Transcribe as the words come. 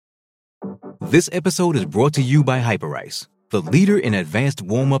This episode is brought to you by Hyperice, the leader in advanced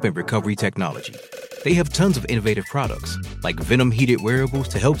warm-up and recovery technology. They have tons of innovative products, like Venom-heated wearables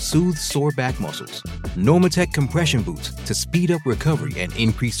to help soothe sore back muscles, Normatec compression boots to speed up recovery and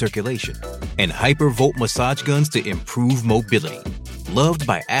increase circulation, and Hypervolt massage guns to improve mobility. Loved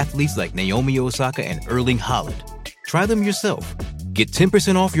by athletes like Naomi Osaka and Erling Haaland. Try them yourself. Get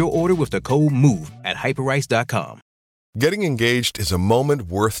 10% off your order with the code MOVE at hyperice.com. Getting engaged is a moment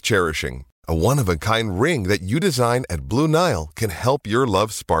worth cherishing. A one-of-a-kind ring that you design at Blue Nile can help your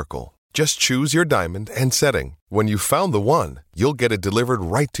love sparkle. Just choose your diamond and setting. When you've found the one, you'll get it delivered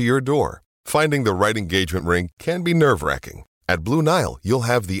right to your door. Finding the right engagement ring can be nerve-wracking. At Blue Nile, you'll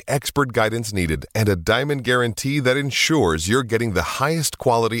have the expert guidance needed and a diamond guarantee that ensures you're getting the highest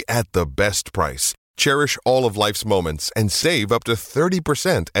quality at the best price. Cherish all of life's moments and save up to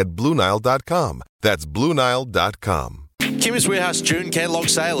 30% at BlueNile.com. That's BlueNile.com. Chemist Warehouse June catalogue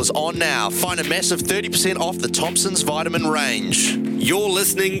sale is on now. Find a massive 30% off the Thompson's vitamin range. You're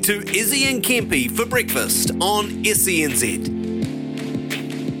listening to Izzy and Kempy for breakfast on SENZ.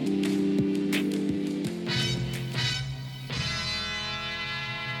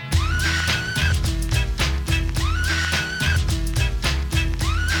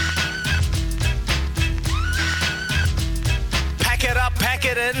 Pack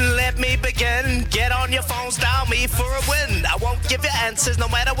it in, let me begin. Get on your phones, dial me for a win. I won't give you answers no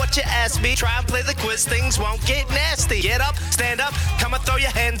matter what you ask me. Try and play the quiz, things won't get nasty. Get up, stand up, come and throw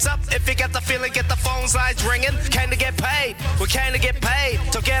your hands up. If you got the feeling, get the phone lines ringing. Came to get paid, we came to get paid.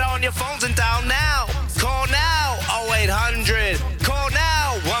 So get on your phones and dial now. Call now, 0800. Call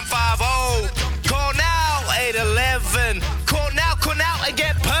now, 150. Call now, 811. Call now and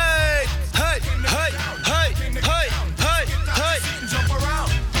get paid. Hey, hey, hey, hey, hey, hey.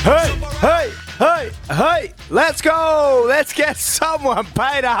 Hey, let's go. Let's get someone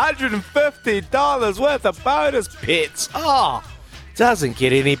paid $150 worth of bonus bets. Oh, doesn't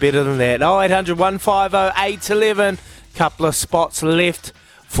get any better than that. 0800 150 811. Couple of spots left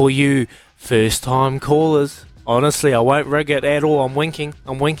for you first-time callers. Honestly, I won't rig it at all. I'm winking.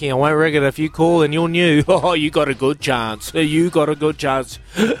 I won't rig it if you call and you're new. Oh, you got a good chance.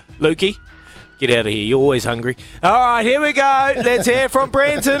 Lukey, get out of here. You're always hungry. All right, here we go. Let's hear from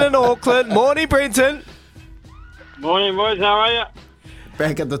Brenton in Auckland. Morning, Brenton. Morning, boys. How are you?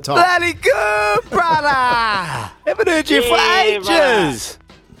 Back at the top. Bloody good, brother. Haven't heard you for ages.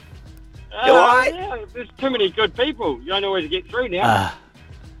 You all right? Yeah, there's too many good people. You don't always get through now.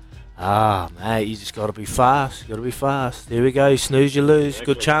 Mate, you just got to be fast. There we go. Snooze, you lose.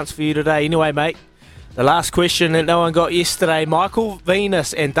 Exactly. Good chance for you today. Anyway, mate, the last question that no one got yesterday. Michael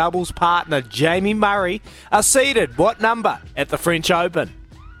Venus and doubles partner Jamie Murray are seeded. What number at the French Open?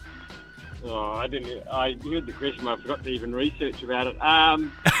 Oh, I heard the question, but I forgot to even research about it.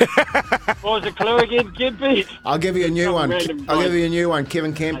 What was the clue again, Gimpy? I'll give you a new one.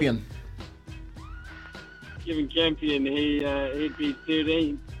 Kevin Campion. Kevin Campion, he'd be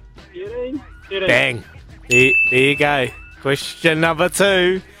 13. 13? Bang. There you go. Question number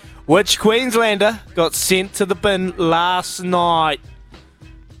 2. Which Queenslander got sent to the bin last night?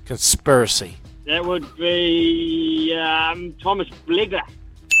 Conspiracy. That would be Thomas Blegler.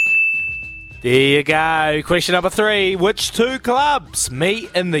 There you go. Question number 3. Which two clubs meet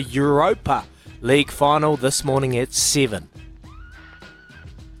in the Europa League final this morning at 7?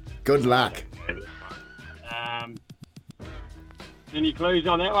 Good luck. Any clues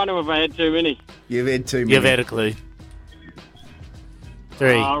on that one, or have I had too many? You've had too many. You've had a clue.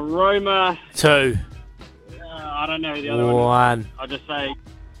 3. Roma. 2. I don't know the other 1. I'll just say,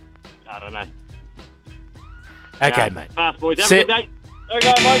 I don't know. Okay, mate. Pass, boys. Have a good day.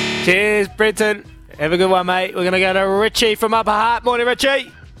 Okay, mate. Cheers, Brenton. Have a good one, mate. We're going to go to Richie from Upper Hart. Morning,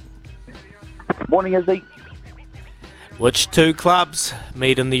 Richie. Morning, Izzy. Which two clubs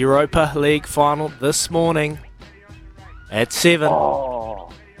meet in the Europa League final this morning at 7?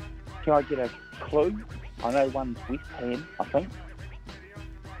 Oh, can I get a clue? I know one's West Ham, I think.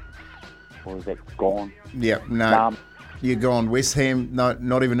 Or is that gone? Yep, no. You're gone. West Ham, no,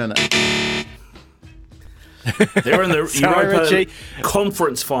 not even in it. They're in the Sorry, Europa Richie.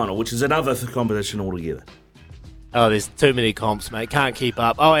 Conference final, which is another competition altogether. Oh, there's too many comps, mate. Can't keep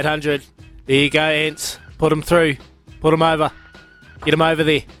up. 0800. There you go, Ants. Put them through. Put them over. Get them over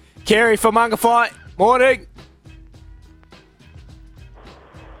there. Kerry from Mangawhai. Morning.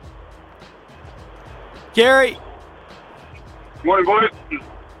 Kerry. Morning,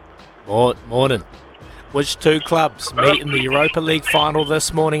 boys. Morning. Which two clubs meet in the Europa League final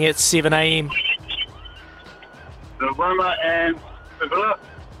this morning at 7 a.m? The Roma and Sevilla.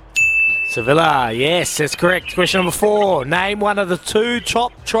 Sevilla, yes, that's correct. Question number 4. Name one of the 2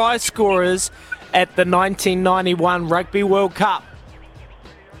 top try scorers at the 1991 Rugby World Cup.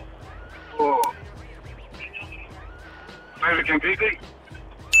 David Completely.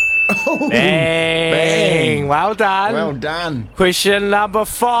 Oh, Bang! Well done. Well done. Question number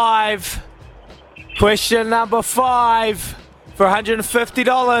 5. Question number 5 for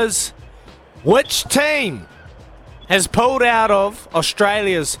 $150. Which team has pulled out of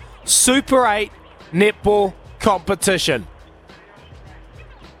Australia's Super 8 netball competition?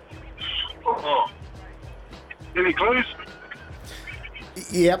 Any clues?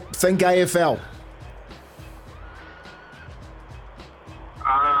 Yep, think AFL.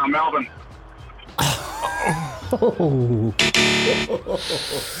 Melbourne. Oh.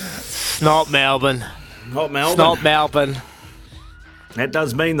 It's not Melbourne. Not Melbourne. It's not Melbourne. That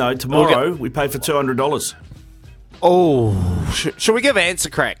does mean, though, tomorrow we pay for $200. Oh, should we give Ants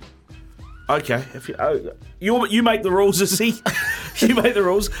a crack? Okay. If you make the rules, Izzy. You make the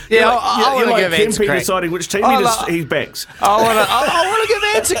rules. Yeah, I want to give Ants a Kempy crack. deciding which team he backs. I want to give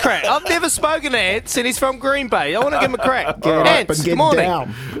Ants a crack. I've never spoken to Ants, and he's from Green Bay. I want to give him a crack. Get up Ants, and get good morning.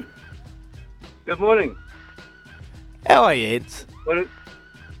 down. Good morning. How are you, Ants?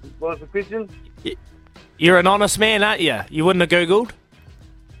 What's the question? You're an honest man, aren't you? You wouldn't have Googled?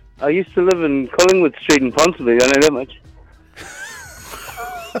 I used to live in Collingwood Street in Ponsonby. I know that much.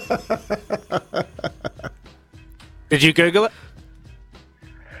 Did you Google it?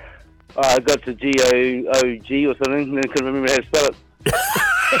 I got to G-O-O-G or something, and then couldn't remember how to spell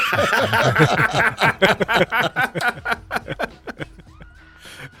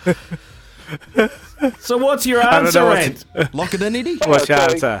it. So what's your answer, Ant? Lock it in, Eddie. What's your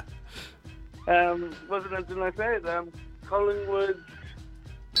sorry. answer? Didn't I say it? Collingwood.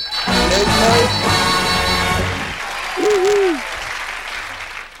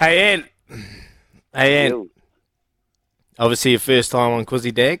 Hey, Ant. Hey, Ant. Yo. Obviously, your first time on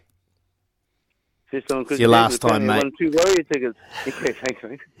Quizzy, Dagg. First time It's your last time, mate. Won 2 Warrior tickets. Okay, thanks,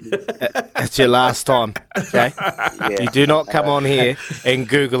 mate. It's your last time, okay? You do not come on here and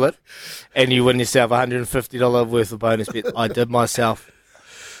Google it and you win yourself $150 worth of bonus bet. I did myself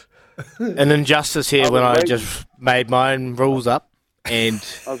an injustice here when I just made my own rules up. And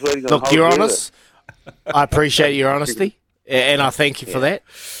I was waiting on look, hold you're to do honest. I appreciate your honesty and I thank you for that.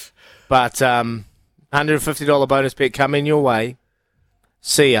 But $150 bonus bet coming your way.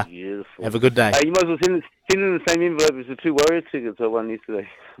 See ya. Beautiful. Have a good day. You might as well send in the same envelope as the 2 Warrior tickets I won yesterday.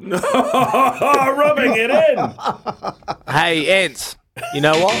 Rubbing it in. Hey, Ants, you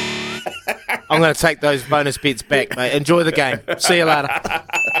know what? I'm going to take those bonus bets back, mate. Enjoy the game. See you later.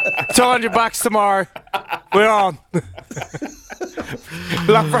 $200 tomorrow. We're on.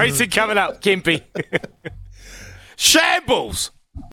 Love racing coming up, Kempy. Shambles.